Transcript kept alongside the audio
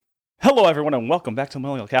Hello, everyone, and welcome back to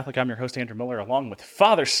Millennial Catholic. I'm your host, Andrew Miller, along with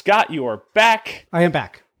Father Scott. You are back. I am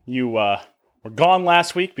back. You were gone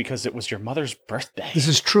last week because it was your mother's birthday. This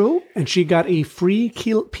is true, and she got a free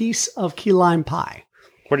piece of key lime pie.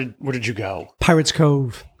 Where did you go? Pirates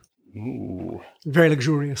Cove. Ooh, Very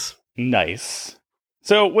luxurious. nice.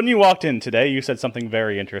 So when you walked in today, you said something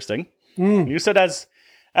very interesting. You said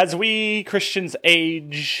as we Christians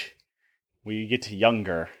age, we get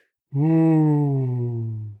younger.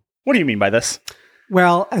 What do you mean by this?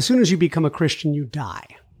 Well, as soon as you become a Christian, you die.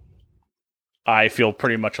 I feel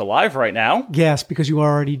pretty much alive right now. Yes, because you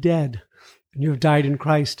are already dead. And you have died in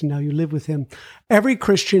Christ, and now you live with him. Every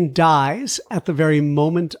Christian dies at the very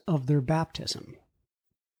moment of their baptism,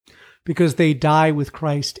 because they die with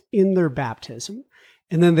Christ in their baptism,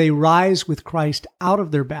 and then they rise with Christ out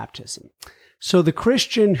of their baptism. So the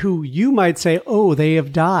Christian who you might say, oh, they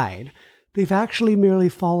have died, they've actually merely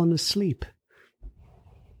fallen asleep.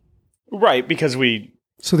 Right, because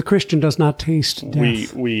So the Christian does not taste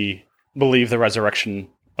death. we believe the resurrection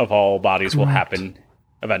of all bodies will happen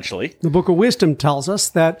eventually. The Book of Wisdom tells us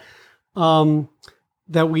that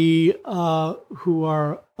we who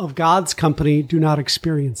are of God's company do not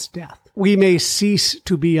experience death. We may cease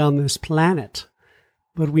to be on this planet,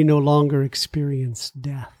 but we no longer experience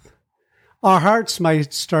death. Our hearts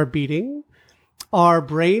might start beating. Our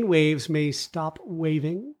brain waves may stop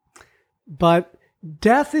waving. But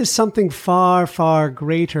death is something far, far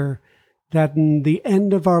greater than the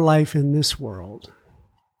end of our life in this world.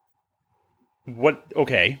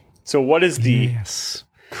 Okay, so what is the Yes.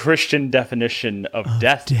 Christian definition of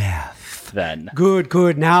death then?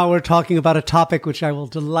 Good. Now we're talking about a topic which I will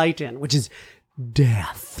delight in, which is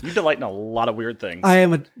death. You delight in a lot of weird things. I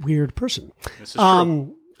am a weird person. This is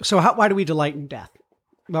true. So why do we delight in death?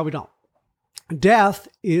 Well, we don't. Death,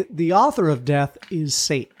 the author of death is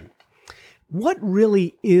Satan. What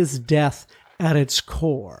really is death at its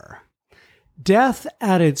core? Death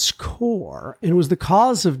at its core, and was the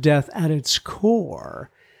cause of death at its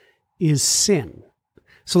core, is sin.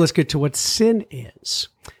 So let's get to what sin is.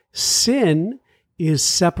 Sin is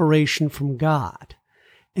separation from God.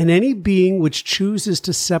 And any being which chooses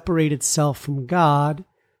to separate itself from God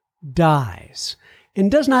dies.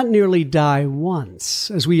 And does not merely die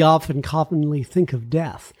once, as we often commonly think of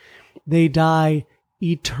death. They die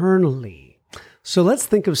eternally. So let's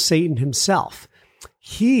think of Satan himself.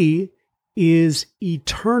 He is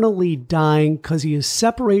eternally dying because he has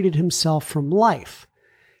separated himself from life.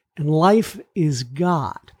 And life is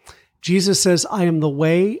God. Jesus says, I am the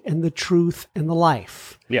way and the truth and the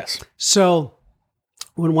life. Yes. So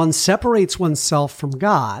when one separates oneself from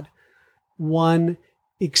God, one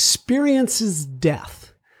experiences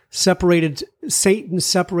death. Satan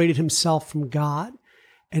separated himself from God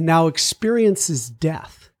and now experiences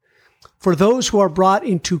death. For those who are brought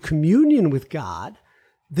into communion with God,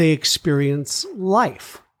 they experience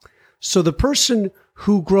life. So the person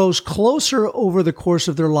who grows closer over the course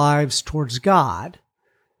of their lives towards God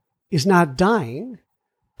is not dying,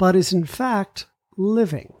 but is in fact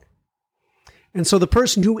living. And so the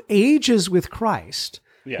person who ages with Christ,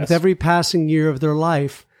 with every passing year of their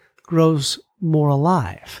life, grows more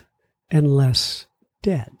alive and less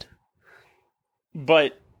dead.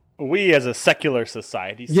 But we as a secular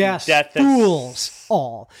society see Yes, death fools as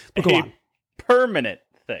all. But go a on. permanent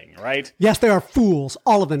thing, right? Yes, they are fools,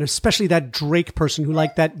 all of them, especially that Drake person who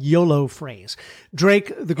liked that YOLO phrase.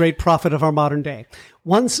 Drake, the great prophet of our modern day,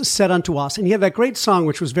 once said unto us, and he had that great song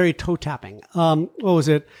which was very toe-tapping. What was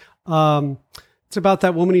it? It's about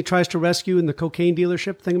that woman he tries to rescue in the cocaine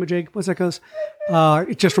dealership thingamajig. What's that goes?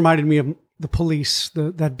 It just reminded me of the Police,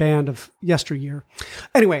 that band of yesteryear.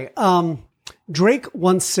 Anyway, Drake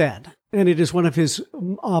once said, and it is one of his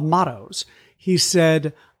mottos, he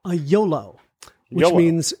said, YOLO, which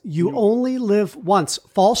means you only live once.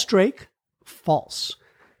 False, Drake? False.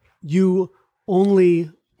 Do you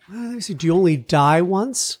only die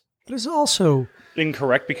once? That is also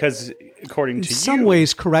incorrect, because according to you, in some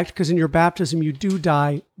ways correct, because in your baptism you do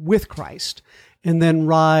die with Christ and then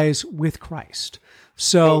rise with Christ.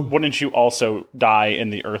 So wouldn't you also die in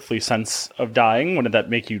the earthly sense of dying? Wouldn't that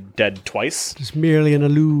make you dead twice? it's merely an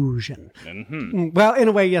illusion. Well, in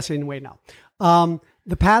a way, yes, in a way, no.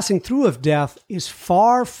 The passing through of death is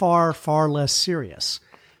far, far, far less serious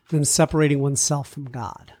than separating oneself from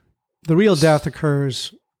God. The real death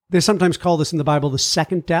occurs, they sometimes call this in the Bible the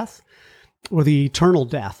second death, or the eternal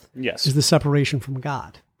death. Yes. Is the separation from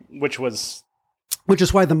God. Which is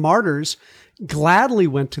why the martyrs gladly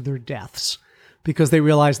went to their deaths, because they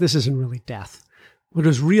realized this isn't really death. What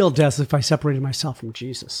is real death is if I separated myself from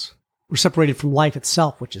Jesus. We're separated from life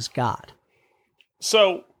itself, which is God.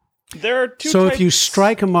 So There are two So types. if you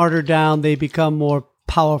strike a martyr down, they become more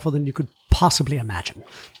powerful than you could possibly imagine.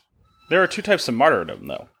 There are two types of martyrdom,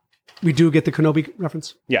 though. We do get the Kenobi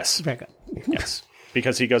reference? Yes. Very good. Yes.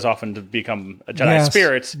 Because he goes off and to become a Jedi Yes.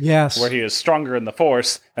 spirit, Yes. where he is stronger in the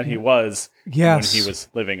Force than he was Yes. when he was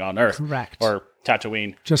living on Earth. Correct. Or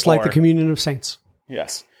Tatooine. Just like the or- communion of saints.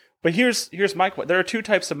 Yes. But here's my question. There are two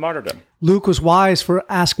types of martyrdom. Luke was wise for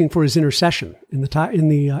asking for his intercession in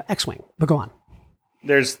the X-Wing. But go on.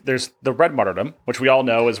 There's the red martyrdom, which we all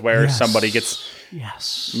know is where Yes. somebody gets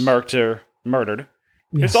Yes. murked or murdered.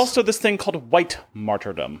 There's also this thing called white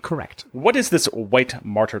martyrdom. Correct. What is this white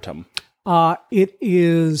martyrdom? It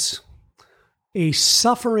is a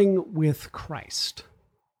suffering with Christ.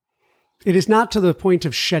 It is not to the point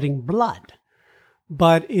of shedding blood,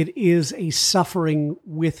 but it is a suffering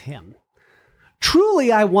with him.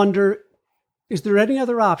 Truly, I wonder, is there any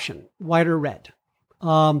other option, white or red?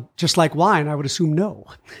 Just like wine, I would assume no.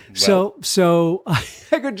 So I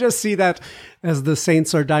could just see that as the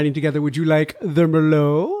saints are dining together. Would you like the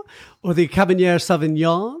Merlot or the Cabernet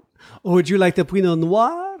Sauvignon? Or would you like the Pinot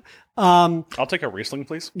Noir? I'll take a Riesling,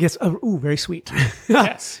 please. Yes. Very sweet.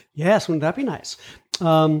 Yes. Yes. Wouldn't that be nice?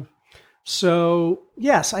 So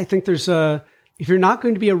yes, I think there's if you're not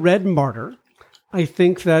going to be a red martyr, I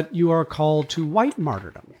think that you are called to white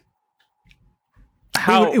martyrdom.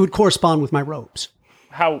 How It would correspond with my robes.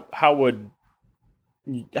 how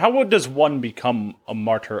does one become a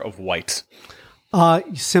martyr of white?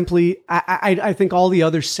 Simply, I think all the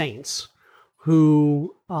other saints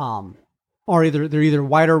who are either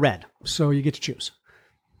white or red, so you get to choose.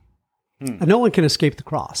 And no one can escape the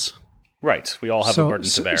cross. Right. We all have a burden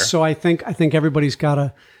to bear. So I think everybody's got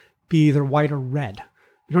to be either white or red.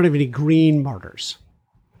 We don't have any green martyrs.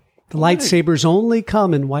 The lightsabers only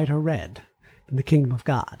come in white or red in the kingdom of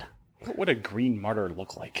God. What would a green martyr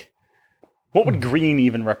look like? What would green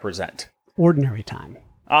even represent? Ordinary time.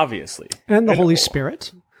 Obviously. And the Holy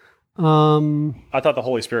Spirit I thought the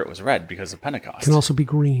Holy Spirit was red because of Pentecost. can also be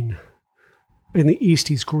green. In the East,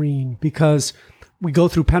 he's green because we go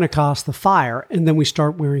through Pentecost, the fire, and then we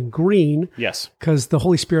start wearing green Yes. because the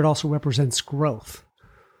Holy Spirit also represents growth.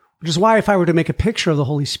 Which is why if I were to make a picture of the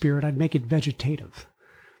Holy Spirit, I'd make it vegetative.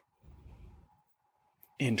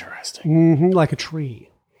 Interesting. Like a tree.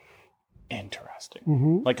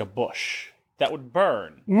 Interesting. Like a bush that would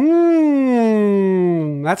burn.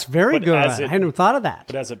 That's very But good. as I it- hadn't thought of that.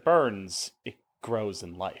 But as it burns, it grows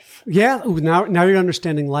in life. Yeah, ooh, now you're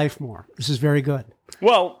understanding life more. This is very good.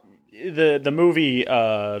 Well, the movie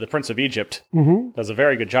The Prince of Egypt does a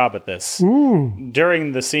very good job at this.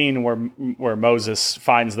 During the scene where Moses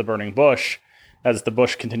finds the burning bush, as the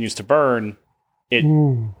bush continues to burn,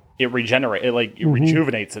 it regenerates. It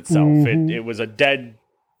rejuvenates itself. It was a dead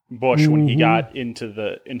bush when he got into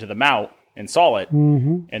the mount and saw it,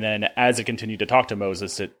 and then as it continued to talk to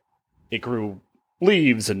Moses, it grew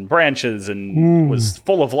leaves and branches and was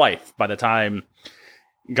full of life by the time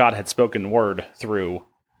God had spoken word through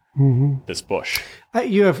this bush.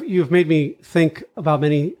 You've made me think about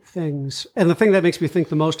many things, and the thing that makes me think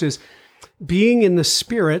the most is being in the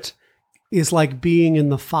Spirit is like being in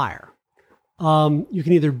the fire. You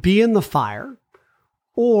can either be in the fire,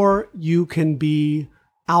 or you can be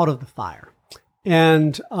out of the fire,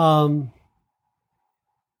 and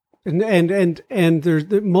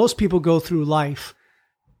most people go through life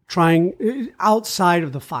trying outside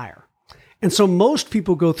of the fire, and so most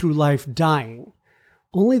people go through life dying.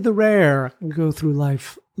 Only the rare go through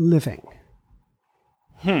life living.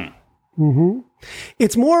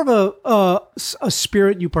 It's more of a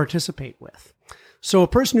spirit you participate with. So a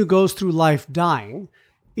person who goes through life dying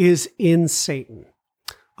is in Satan.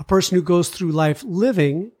 A person who goes through life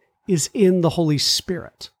living is in the Holy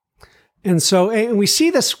Spirit. And we see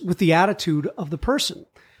this with the attitude of the person.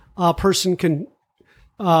 A person can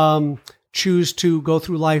choose to go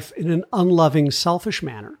through life in an unloving, selfish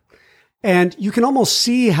manner. And you can almost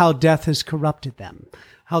see how death has corrupted them,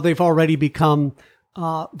 how they've already become,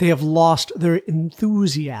 they have lost their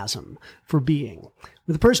enthusiasm for being.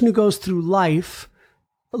 With the person who goes through life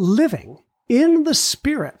living in the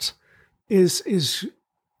Spirit is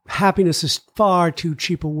happiness is far too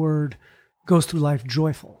cheap a word, goes through life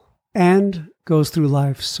joyful and goes through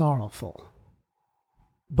life sorrowful.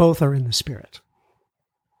 Both are in the Spirit.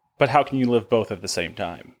 But how can you live both at the same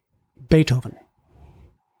time? Beethoven.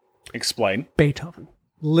 Explain. Beethoven.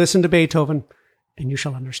 Listen to Beethoven, and you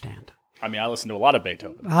shall understand. I mean, I listen to a lot of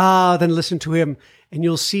Beethoven. Then listen to him, and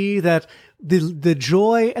you'll see that the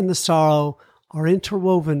joy and the sorrow are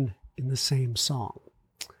interwoven in the same song.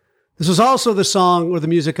 This was also the song or the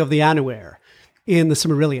music of the Annuaire in the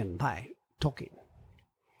Silmarillion by Tolkien.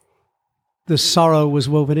 the sorrow was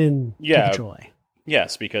woven in to Yeah. the joy.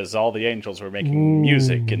 Yes, because all the angels were making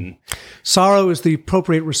music. And Sorrow is the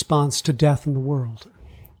appropriate response to death in the world.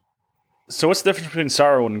 so what's the difference between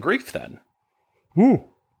sorrow and grief then?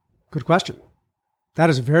 Good question. That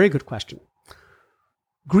is a very good question.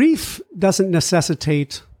 Grief doesn't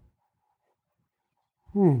necessitate...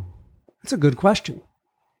 That's a good question.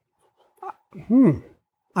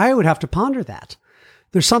 I would have to ponder that.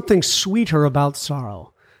 There's something sweeter about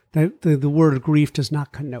sorrow that the word grief does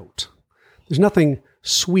not connote. There's nothing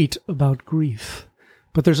sweet about grief,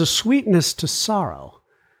 but there's a sweetness to sorrow,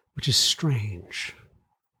 which is strange.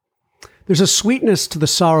 There's a sweetness to the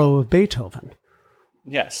sorrow of Beethoven.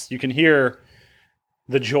 Yes, you can hear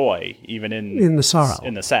the joy even In the sorrow.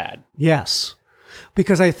 in the sad. Yes,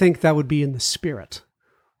 because I think that would be in the spirit.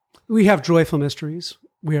 We have joyful mysteries.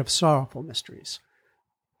 We have sorrowful mysteries.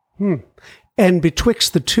 And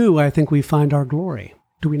betwixt the two, I think we find our glory.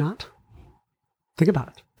 Do we not? Think about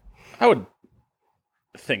it. I would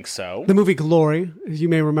think so. The movie Glory, as you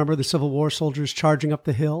may remember, the Civil War soldiers charging up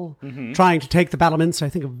the hill, trying to take the battlements, I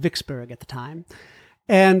think of Vicksburg at the time.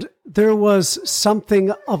 And there was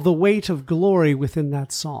something of the weight of glory within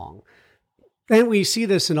that song. And we see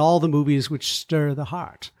this in all the movies which stir the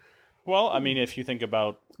heart. Well, I mean, if you think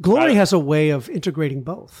about Glory has a way of integrating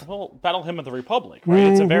both. Battle Hymn of the Republic, right?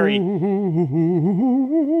 It's a very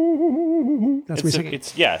That's me singing.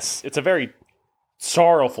 it's a very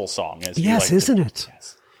sorrowful song. As you Yes, like to- isn't it?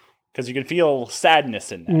 Yes, because you can feel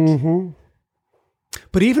sadness in that.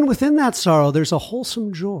 But even within that sorrow, there's a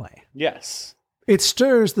wholesome joy. Yes, It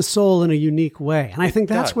stirs the soul in a unique way. And I think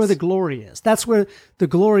that's does. where the glory is. That's where the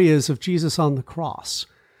glory is of Jesus on the cross.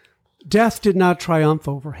 Death did not triumph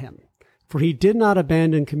over him, for he did not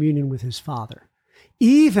abandon communion with his Father,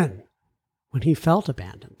 even when he felt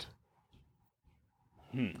abandoned.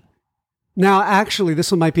 Now, actually,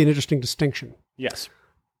 this might be an interesting distinction. yes.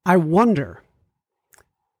 I wonder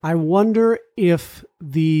if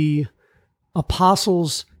the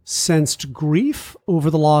apostles sensed grief over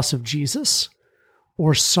the loss of Jesus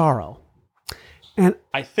or sorrow. And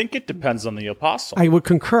I think it depends on the apostle. I would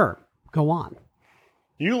concur. Go on.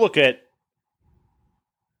 You look at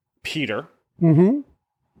Peter.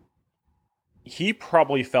 He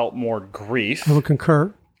probably felt more grief I would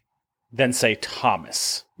concur. than, say,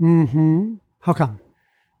 Thomas. How come?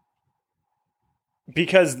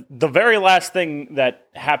 Because the very last thing that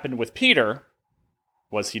happened with Peter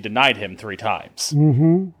was he denied him 3 times.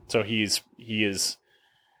 So he is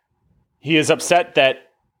upset that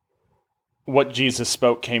what Jesus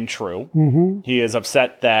spoke came true. He is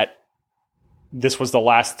upset that this was the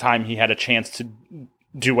last time he had a chance to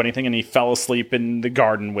do anything, and he fell asleep in the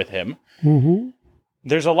garden with him.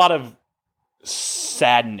 There's a lot of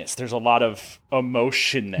sadness. There's a lot of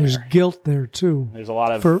emotion there. There's guilt there too. There's a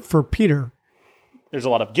lot of For Peter. There's a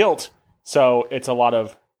lot of guilt. So it's a lot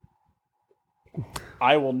of,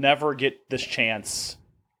 I will never get this chance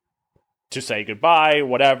to say goodbye,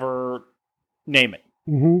 whatever, name it.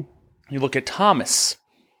 You look at Thomas,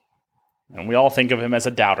 and we all think of him as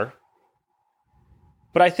a doubter.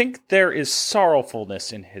 But I think there is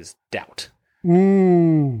sorrowfulness in his doubt.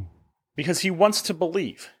 Because he wants to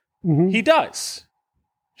believe. He does.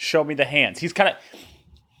 Show me the hands. He's kind of...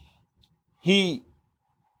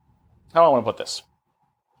 How do I want to put this?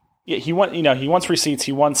 Yeah, he wants receipts.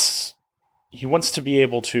 He wants to be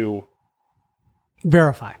able to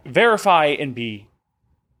Verify and be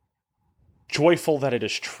joyful that it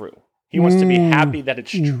is true. He wants to be happy that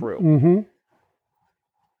it's true.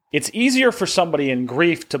 It's easier for somebody in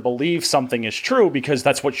grief to believe something is true because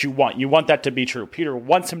that's what you want. You want that to be true. Peter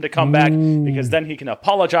wants him to come back because then he can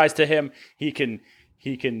apologize to him. He can,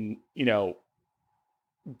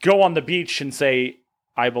 go on the beach and say,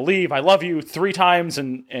 I believe, I love you 3 times.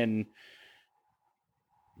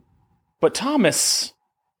 But Thomas,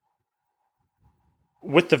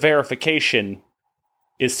 with the verification,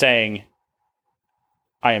 is saying,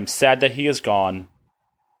 I am sad that he is gone,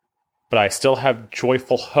 but I still have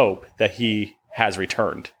joyful hope that he has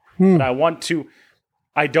returned. But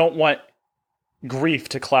I don't want grief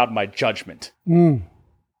to cloud my judgment.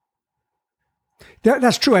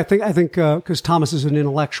 That's true. I think because Thomas is an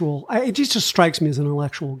intellectual. It just strikes me as an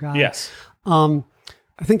intellectual guy. Yes. I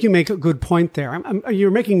think you make a good point there.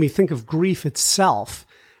 You're making me think of grief itself,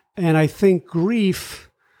 and I think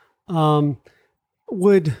grief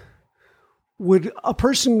would a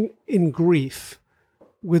person in grief,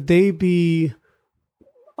 would they be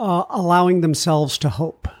allowing themselves to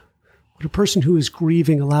hope? Would a person who is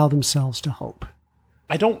grieving allow themselves to hope?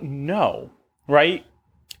 I don't know, right?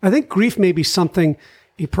 I think grief may be something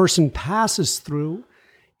a person passes through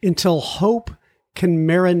until hope can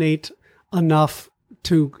marinate enough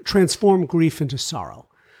to transform grief into sorrow.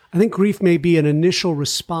 I think grief may be an initial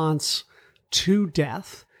response to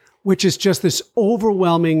death, which is just this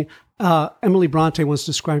overwhelming, Emily Bronte once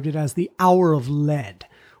described it as the hour of lead,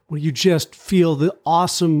 where you just feel the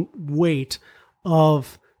awesome weight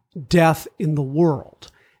of death in the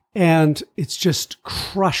world. And it's just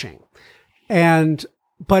crushing.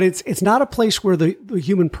 But it's not a place where the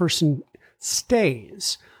human person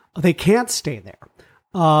stays. They can't stay there.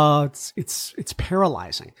 It's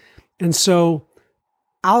paralyzing. And so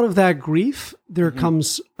out of that grief, there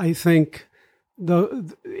comes, I think,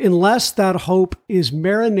 unless that hope is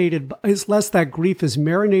marinated, unless that grief is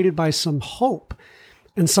marinated by some hope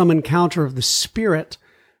and some encounter of the Spirit,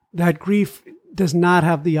 that grief does not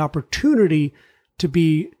have the opportunity to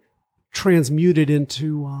be transmuted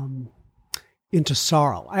into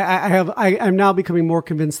sorrow. I'm now becoming more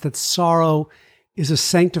convinced that sorrow is a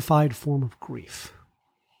sanctified form of grief.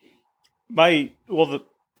 The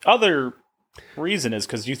other reason is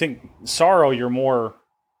because you think sorrow, you're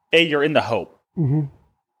in the hope. Mm-hmm.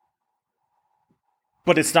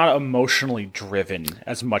 But it's not emotionally driven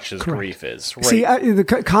as much as grief is. Right? See, the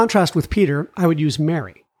contrast with Peter, I would use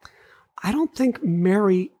Mary. I don't think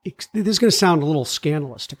Mary, this is going to sound a little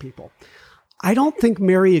scandalous to people. I don't think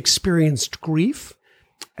Mary experienced grief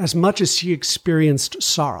as much as she experienced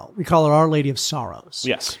sorrow. We call her Our Lady of Sorrows.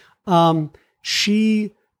 Yes.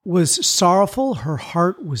 She was sorrowful. Her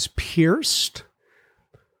heart was pierced.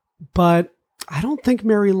 But I don't think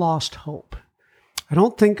Mary lost hope. I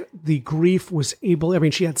don't think the grief was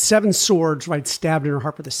she had 7 swords, right, stabbed in her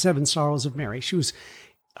heart for the 7 sorrows of Mary. She was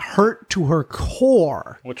hurt to her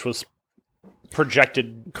core. Which was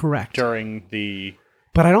projected correct during the...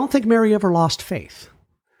 But I don't think Mary ever lost faith.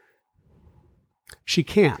 She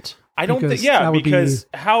can't. I don't think, because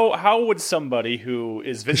how would somebody who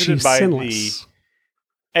is visited by sinless.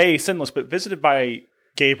 Sinless, but visited by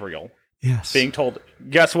Gabriel, yes, being told,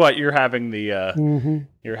 guess what, you're having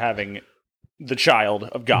you're having the child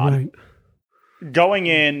of God. Right. Going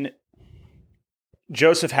in,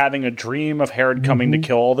 Joseph having a dream of Herod coming to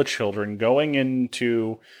kill all the children, going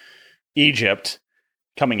into Egypt,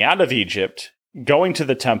 coming out of Egypt, going to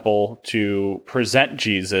the temple to present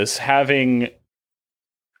Jesus, having,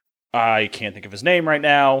 I can't think of his name right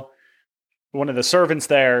now, one of the servants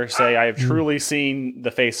there say, I have truly seen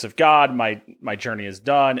the face of God, my journey is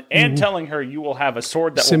done, and telling her, you will have a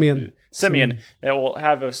sword that Simeon, that will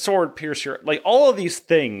have a sword pierce your, like, all of these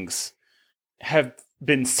things have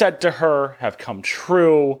been said to her, have come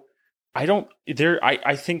true. I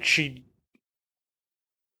think she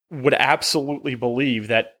would absolutely believe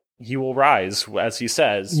that he will rise, as he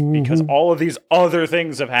says, because all of these other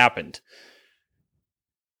things have happened.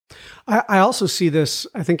 I also see this.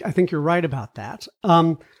 I think you're right about that.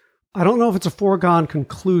 I don't know if it's a foregone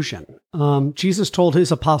conclusion. Jesus told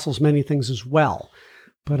his apostles many things as well,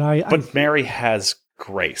 but Mary has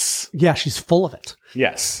grace. Yeah, she's full of it.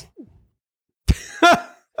 Yes.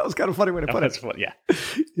 That was kind of a funny way to put it. Funny, yeah.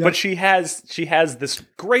 But she has this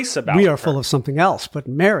grace about her. We are full of something else, but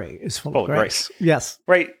Mary is full of grace. Yes.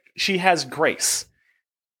 Right. She has grace.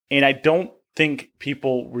 And I don't think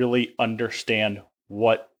people really understand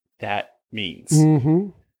what that means. Mm-hmm.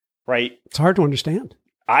 Right? It's hard to understand.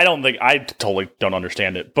 I totally don't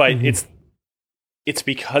understand it, but it's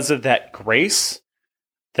because of that grace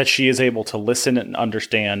that she is able to listen and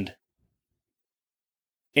understand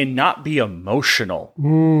and not be emotional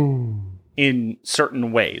in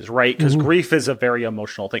certain ways, right? Because grief is a very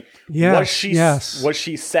emotional thing. Yes, Was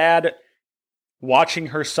she sad watching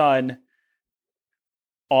her son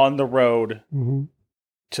on the road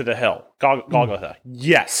to the hill, Golgotha?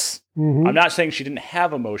 Yes. I'm not saying she didn't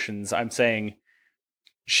have emotions. I'm saying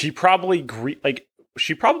she probably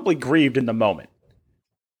grieved in the moment.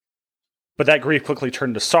 But that grief quickly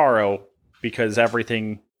turned to sorrow because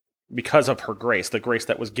of her grace, the grace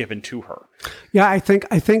that was given to her. Yeah, I think,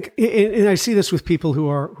 and I see this with people who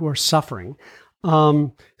are suffering,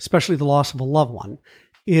 especially the loss of a loved one,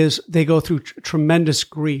 is they go through tremendous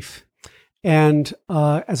grief. And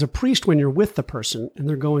as a priest, when you're with the person and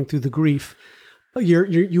they're going through the grief,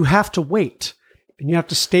 you have to wait and you have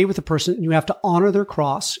to stay with the person and you have to honor their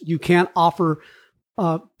cross. You can't offer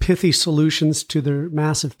pithy solutions to their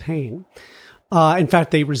massive pain. In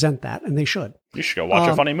fact, they resent that, and they should. You should go watch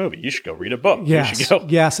a funny movie. You should go read a book.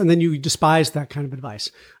 Yes, and then you despise that kind of advice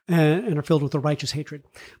and are filled with a righteous hatred.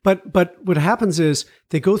 But what happens is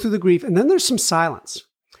they go through the grief, and then there's some silence.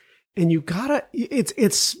 And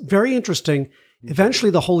it's very interesting.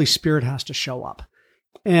 Eventually, the Holy Spirit has to show up.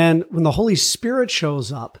 And when the Holy Spirit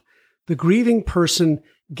shows up, the grieving person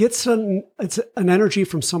gets an energy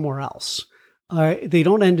from somewhere else. they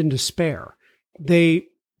don't end in despair. They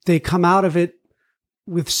come out of it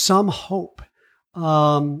with some hope.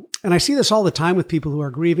 And I see this all the time with people who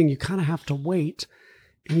are grieving. You kind of have to wait,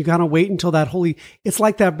 and you got to wait until it's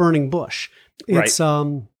like that burning bush. It's,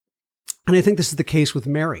 Right. And I think this is the case with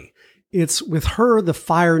Mary. It's with her, the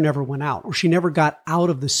fire never went out, or she never got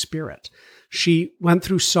out of the spirit. She went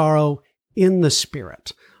through sorrow in the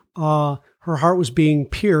spirit. Her heart was being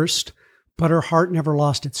pierced, but her heart never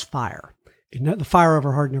lost its fire. The fire of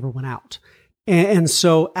her heart never went out. And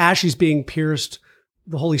so as she's being pierced,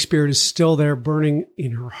 the Holy Spirit is still there burning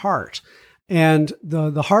in her heart. And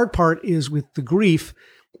the hard part is with the grief,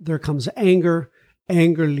 there comes anger.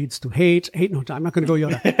 Anger leads to hate. No, I'm not going to go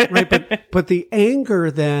Yoda. Right. But the anger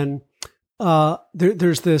then,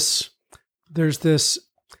 there's this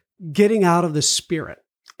getting out of the spirit,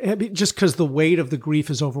 just because the weight of the grief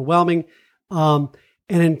is overwhelming. And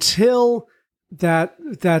until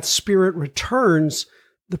that spirit returns,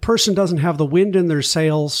 the person doesn't have the wind in their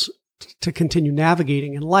sails to continue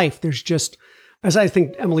navigating in life. There's just, as I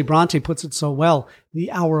think Emily Bronte puts it so well, the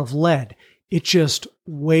hour of lead. It just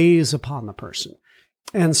weighs upon the person.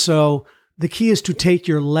 And so the key is to take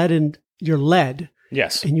your lead,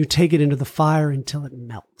 Yes. and you take it into the fire until it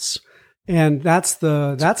melts. And that's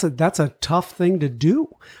a tough thing to do.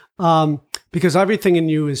 Because everything in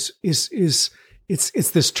you is it's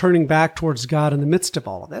this turning back towards God in the midst of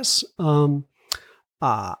all of this.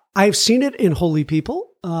 I've seen it in holy people,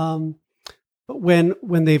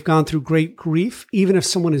 when they've gone through great grief, even if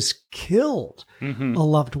someone has killed a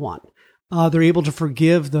loved one, they're able to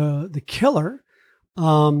forgive the killer,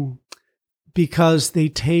 because they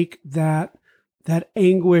take that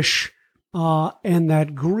anguish, and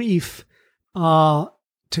that grief,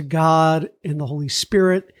 to God and the Holy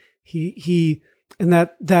Spirit. And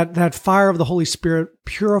that fire of the Holy Spirit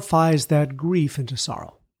purifies that grief into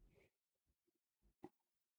sorrow.